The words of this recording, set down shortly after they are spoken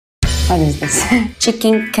What is this?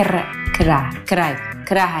 Chicken karahi.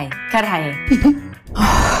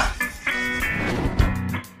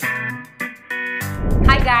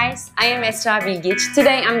 Hi guys, I am Esra bilgic.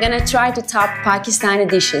 Today I'm gonna try to top Pakistani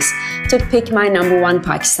dishes to pick my #1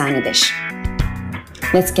 Pakistani dish.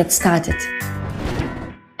 Let's get started.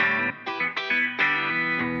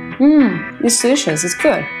 It's delicious, it's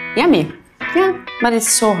good. Yummy. Yeah, but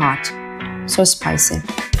it's so hot. So spicy.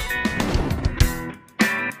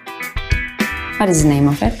 What is the name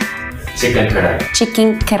of it? Chicken karahi.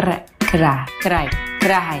 Chicken karahi.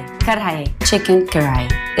 Chicken karahi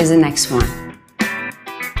is the next one.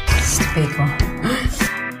 It's the big one.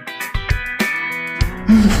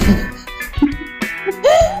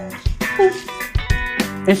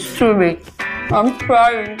 It's too big. I'm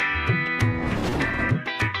crying.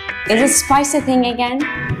 Is it spicy thing again?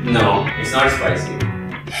 No, it's not spicy.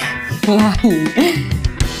 Lying.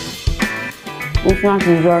 It's not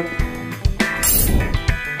dessert.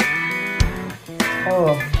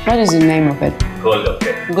 Oh, what is the name of it?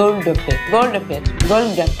 Golgappe.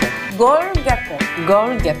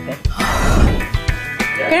 Golgappe.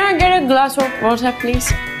 Can I get a glass of water, please?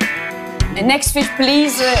 The next fish,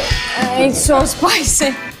 please. It's so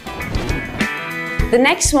spicy. The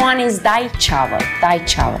next one is dal chawal. Dal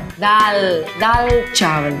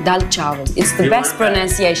chawal. It's the best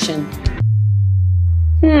pronunciation.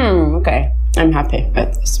 Okay. I'm happy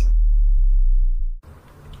with this.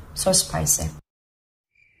 So spicy.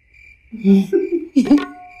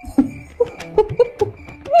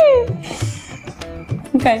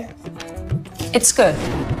 Okay. It's good.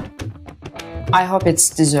 I hope it's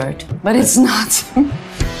dessert, but it's not.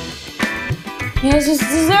 Yes, it's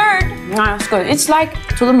dessert. No, it's good. It's like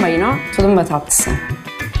tulumba, you know? Tulumba tatlısı.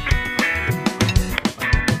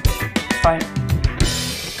 Fine.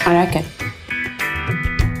 I like it.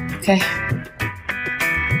 Okay.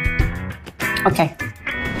 Okay.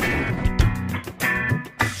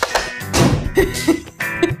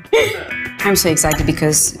 I'm so excited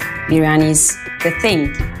because biryani is the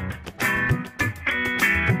thing.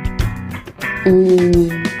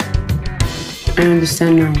 I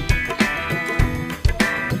understand now.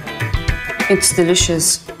 It's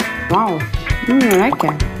delicious. Wow. I like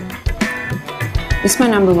it. It's my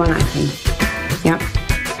 #1, I think. Yeah.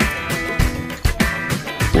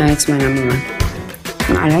 No, it's my #1.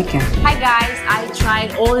 I like it. Hi guys, I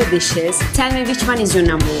tried all the dishes. Tell me which one is your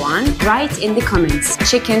 #1. Write in the comments.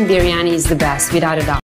 Chicken biryani is the best, without a doubt.